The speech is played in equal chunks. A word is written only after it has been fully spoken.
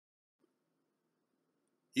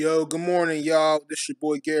Yo, good morning, y'all. This your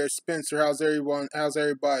boy Garrett Spencer. How's everyone? How's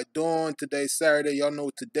everybody doing? Today's Saturday. Y'all know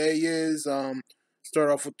what today is. Start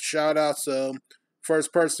off with the shout out. So,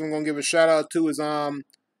 first person I'm gonna give a shout out to is some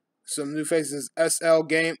new faces. SL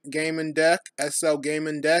Gaming Deck. SL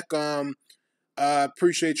Gaming Deck.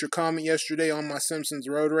 Appreciate your comment yesterday on my Simpsons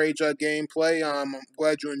Road Rage gameplay. I'm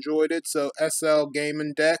glad you enjoyed it. So, SL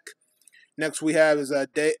Gaming Deck. Next we have is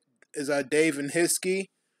Dave and Hiskey.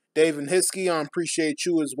 Dave and Hiskey, appreciate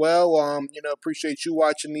you as well. Appreciate you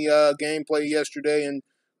watching the gameplay yesterday and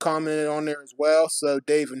commented on there as well. So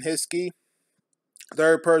Dave and Hiskey.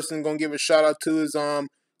 Third person gonna give a shout out to is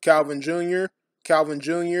Calvin Jr. Calvin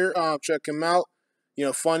Jr. Check him out.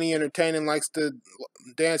 Funny, entertaining, likes to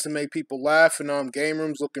dance and make people laugh. And game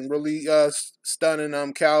rooms looking really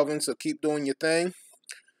stunning. Calvin, so keep doing your thing.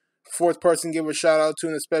 Fourth person give a shout out to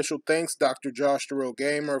and a special thanks, Dr. Josh the Real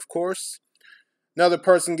Gamer, of course. Another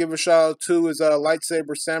person give a shout out to is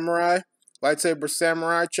Lightsaber Samurai. Lightsaber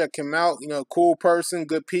Samurai, check him out. Cool person,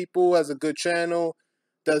 good people, has a good channel,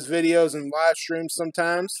 does videos and live streams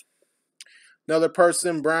sometimes. Another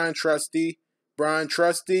person, Brian Trusty. Brian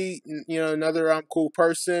Trusty, another cool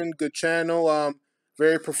person, good channel,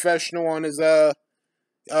 very professional on his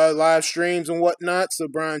live streams and whatnot. So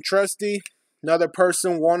Brian Trusty. Another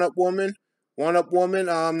person, One Up Woman. One Up Woman,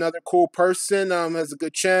 another cool person, has a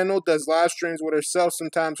good channel, does live streams with herself,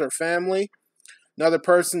 sometimes her family. Another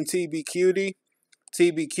person, TB Cutie.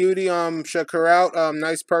 TB Cutie, check her out.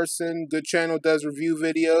 Nice person, good channel, does review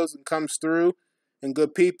videos and comes through, and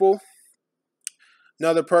good people.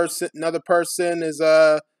 Another person is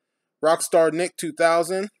Rockstar Nick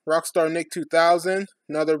 2000. Rockstar Nick 2000,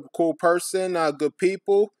 another cool person, good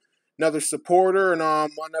people, another supporter, and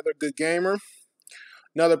another good gamer.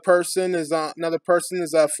 Another person is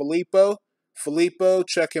Filippo. Filippo,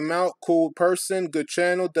 check him out. Cool person, good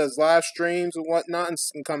channel, does live streams and whatnot,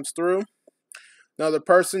 and comes through. Another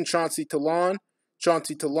person, Chauncey Talon.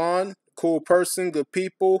 Chauncey Talon, cool person, good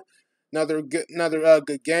people. Another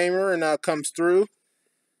good gamer, and comes through.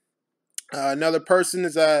 Another person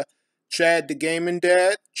is Chad the Gaming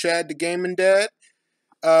Dad. Chad the Gaming Dad.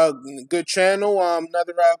 Good channel.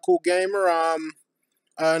 Another cool gamer.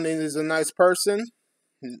 And is a nice person.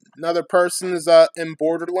 Another person is in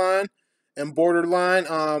Borderline. In Borderline,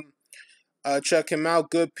 check him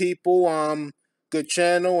out. Good people, good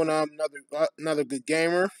channel, and another good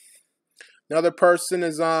gamer. Another person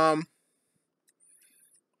is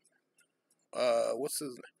what's his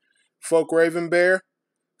name? Folk Raven Bear.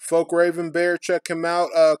 Folk Raven Bear, check him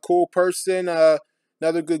out. Cool person,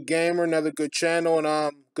 another good gamer, another good channel,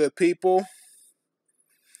 and good people.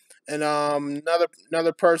 And another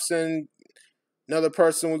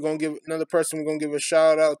person we're gonna give a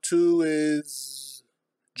shout out to is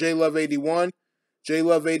J Love 81. J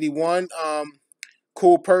Love 81.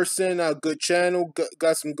 Cool person, good channel,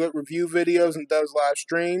 got some good review videos and does live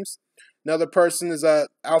streams. Another person is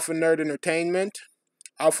Alpha Nerd Entertainment.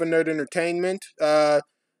 Alpha Nerd Entertainment.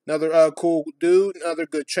 Another cool dude, another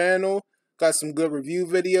good channel. Got some good review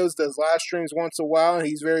videos, does live streams once in a while, and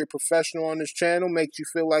he's very professional on his channel. Makes you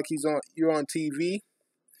feel like you're on TV.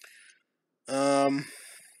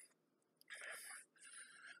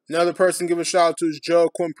 Another person give a shout out to is Joe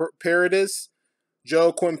Paradis.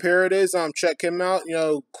 Joe Paradis, check him out.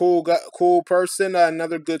 Cool person.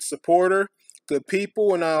 Another good supporter, good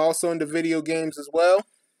people, and also into video games as well.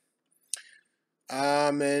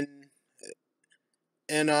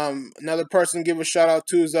 Another person give a shout out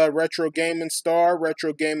to is Retro Gaming Star.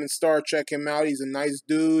 Retro Gaming Star, check him out. He's a nice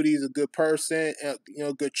dude. He's a good person.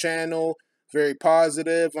 Good channel. Very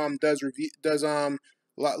positive. Does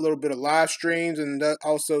little bit of live streams and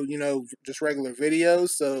also just regular videos.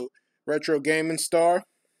 So Retro Gaming Star.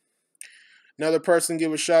 Another person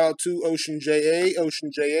give a shout out to Ocean JA.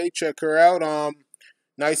 Ocean JA, check her out.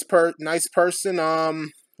 Nice person.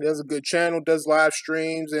 Does a good channel. Does live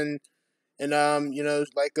streams and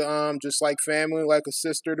like just like family, like a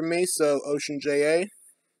sister to me. So Ocean JA.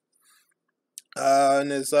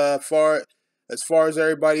 And as far as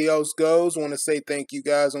everybody else goes, I want to say thank you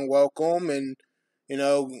guys and welcome, and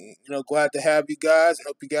glad to have you guys. I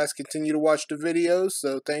hope you guys continue to watch the videos.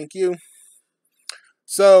 So thank you.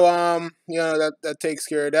 So that takes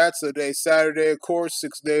care of that. So today's Saturday, of course,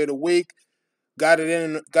 6th day of the week. Got a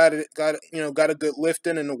good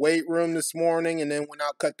lifting in the weight room this morning, and then went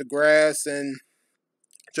out, cut the grass, and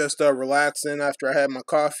just relaxing after I had my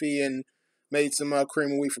coffee and made some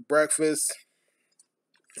cream of wheat for breakfast.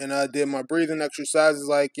 And I did my breathing exercises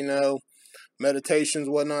like meditations,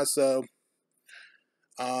 whatnot. So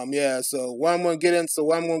so what I'm gonna get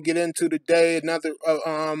into today,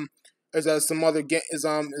 some other games.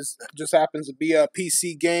 Just happens to be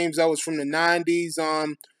PC games that was from the '90s.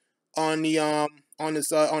 On the on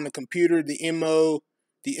the computer, the MODOS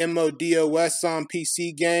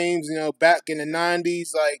PC games. Back in the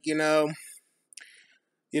 '90s, like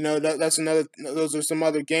that's another. Those are some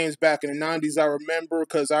other games back in the '90s I remember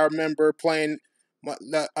because I remember playing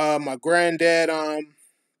my granddad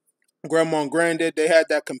grandma and granddad, they had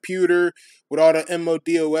that computer with all the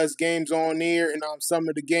MODOS games on there, and some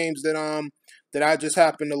of the games that I just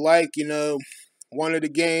happen to like. One of the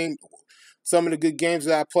game, some of the good games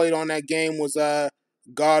that I played on that game was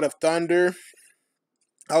God of Thunder.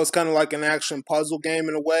 That was kind of like an action puzzle game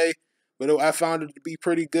in a way, but I found it to be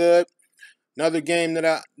pretty good. Another game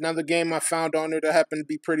I found on there that happened to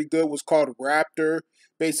be pretty good was called Raptor.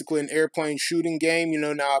 Basically, an airplane shooting game.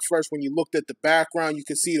 Now at first when you looked at the background, you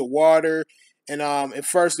could see the water, and when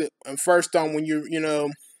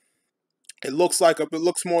it looks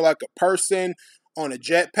more like a person on a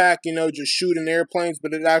jetpack. Just shooting airplanes,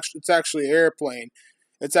 but it's actually an airplane.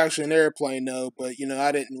 It's actually an airplane though, but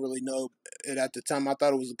I didn't really know it at the time. I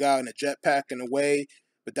thought it was a guy in a jetpack in a way,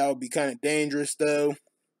 but that would be kind of dangerous though.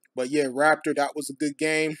 But yeah, Raptor, that was a good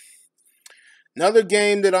game. Another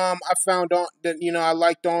game that I found on that I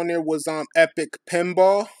liked on there was Epic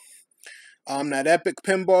Pinball. That Epic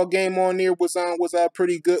Pinball game on there was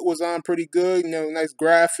pretty good. Pretty good. Nice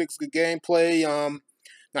graphics, good gameplay,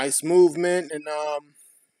 nice movement, and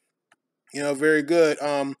very good.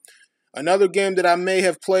 Another game that I may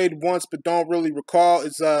have played once but don't really recall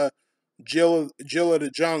is Jill of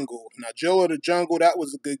the Jungle. Now Jill of the Jungle, that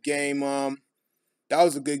was a good game. That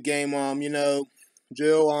was a good game.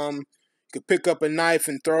 Jill, you could pick up a knife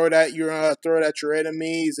and throw it at your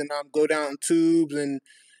enemies, and go down tubes and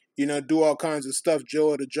do all kinds of stuff.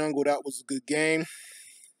 Jill of the Jungle, that was a good game.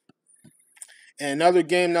 And another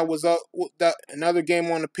game another game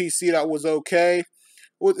on the PC that was okay.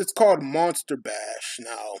 It's called Monster Bash.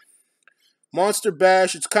 Now, Monster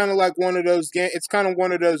Bash, it's kind of like one of those games. It's kind of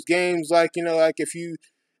one of those games like like if you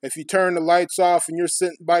turn the lights off and you're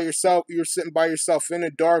sitting by yourself in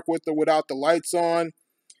the dark with or without the lights on,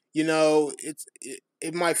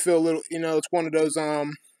 it might feel a little, it's one of those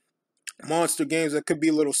monster games that could be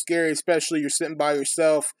a little scary, especially you're sitting by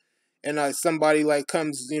yourself and somebody like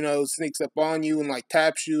comes, sneaks up on you and like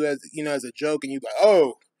taps you as a joke, and you like,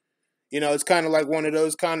 oh, it's kind of like one of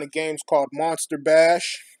those kind of games called Monster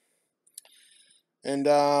Bash. And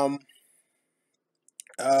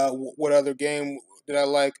what other game did I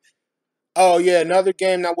like? Oh yeah, another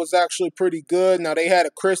game that was actually pretty good. Now they had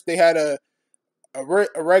a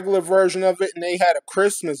regular version of it, and they had a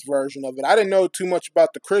Christmas version of it. I didn't know too much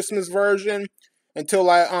about the Christmas version until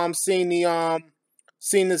I seen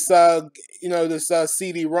this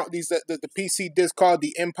CD the PC disc called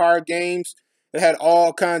the Empire Games. It had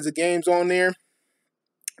all kinds of games on there,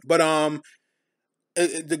 but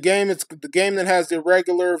the game that has the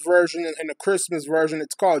regular version and the Christmas version.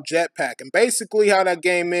 It's called Jetpack, and basically how that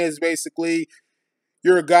game is, basically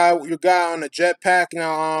you're a guy on a jetpack.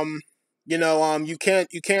 Now you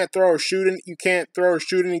can't throw or shoot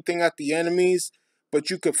anything at the enemies, but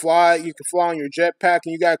you could fly on your jetpack,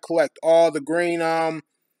 and you gotta collect all the green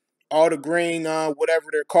whatever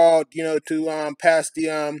they're called, to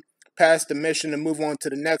pass the mission and move on to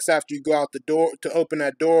the next after you go out the door to open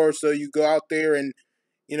that door. So you go out there and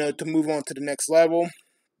to move on to the next level.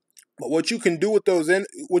 But what you can do to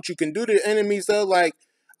the enemies though, like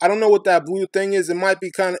I don't know what that blue thing is. It might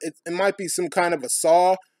be it might be some kind of a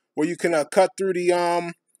saw where you can cut through the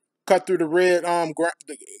red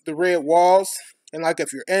the red walls, and like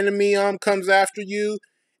if your enemy comes after you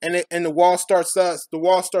and the wall starts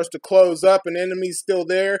to close up and the enemy's still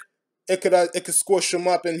there, it could squish him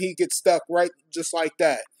up and he gets stuck right just like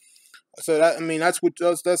that. So that's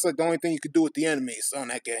like the only thing you could do with the enemies on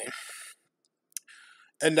that game.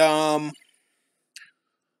 And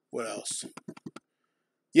what else?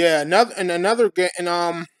 Yeah, another game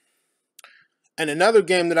and another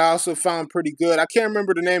game that I also found pretty good. I can't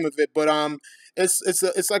remember the name of it, but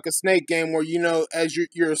it's like a snake game where as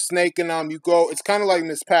you're a snake and you go. It's kind of like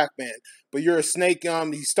Miss Pac-Man, but you're a snake.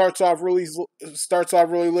 He starts off really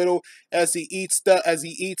little as he eats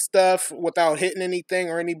stuff without hitting anything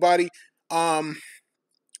or anybody.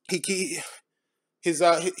 He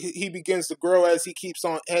he begins to grow as he keeps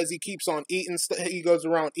on eating stuff. He goes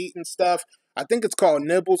around eating stuff. I think it's called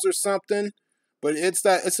Nibbles or something. But it's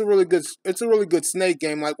a really good snake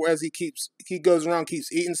game. Like whereas he goes around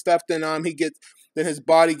keeps eating stuff, then his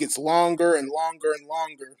body gets longer and longer and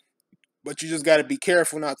longer. But you just got to be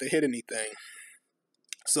careful not to hit anything.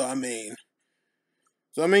 So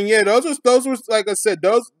So I mean, yeah, those were like I said,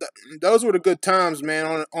 those were the good times,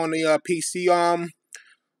 man. On the PC on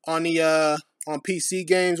the on PC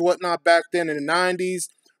games, whatnot, back then in the '90s,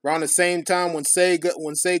 around the same time when Sega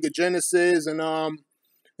Genesis and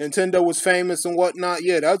Nintendo was famous and whatnot.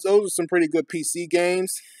 Yeah, those are some pretty good PC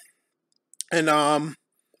games, and that's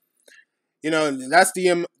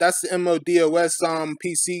the MODOS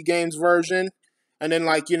PC games version, and then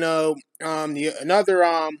like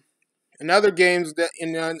another games that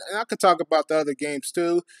and I could talk about the other games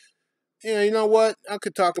too. Yeah, you know what? I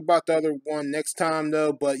could talk about the other one next time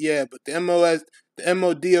though. But yeah, but the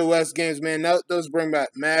MODOS games, man, those bring back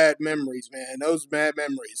mad memories, man. Those mad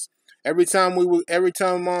memories. Every time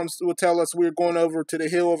moms would tell us we were going over to the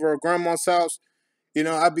hill over our grandma's house,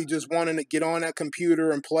 I'd be just wanting to get on that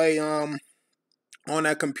computer and play on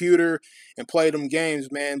that computer and play them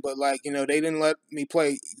games, man. But like, they didn't let me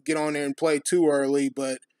get on there and play too early.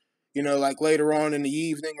 But like later on in the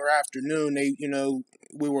evening or afternoon,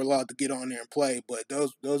 we were allowed to get on there and play. But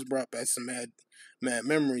those brought back some mad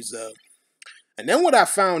memories though. And then what I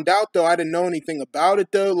found out though, I didn't know anything about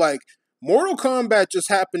it though. Like Mortal Kombat just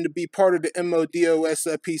happened to be part of the MODOS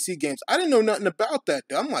PC games. I didn't know nothing about that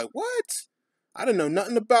though. I'm like, what? I didn't know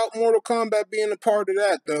nothing about Mortal Kombat being a part of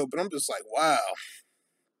that though. But I'm just like, wow.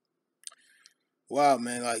 Wow,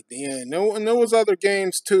 man, like yeah, and there was other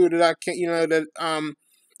games too that I can't, that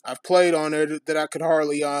I've played on there that I could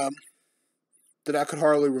hardly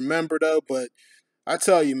remember though. But I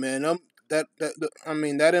tell you, man, I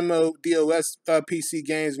mean that MODOS PC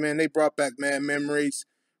games, man, they brought back mad memories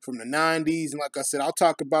from the '90s. And like I said, I'll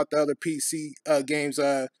talk about the other PC games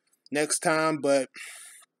next time. But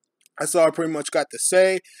that's all I pretty much got to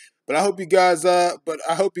say. But I hope you guys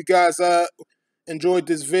enjoyed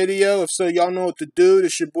this video. If so, y'all know what to do.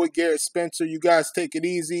 This your boy Garrett Spencer. You guys take it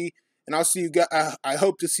easy, and I'll see you guys. I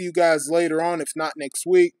hope to see you guys later on, if not next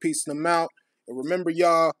week. Peace and I'm out. And remember,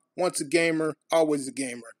 y'all, once a gamer, always a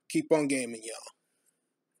gamer. Keep on gaming, y'all.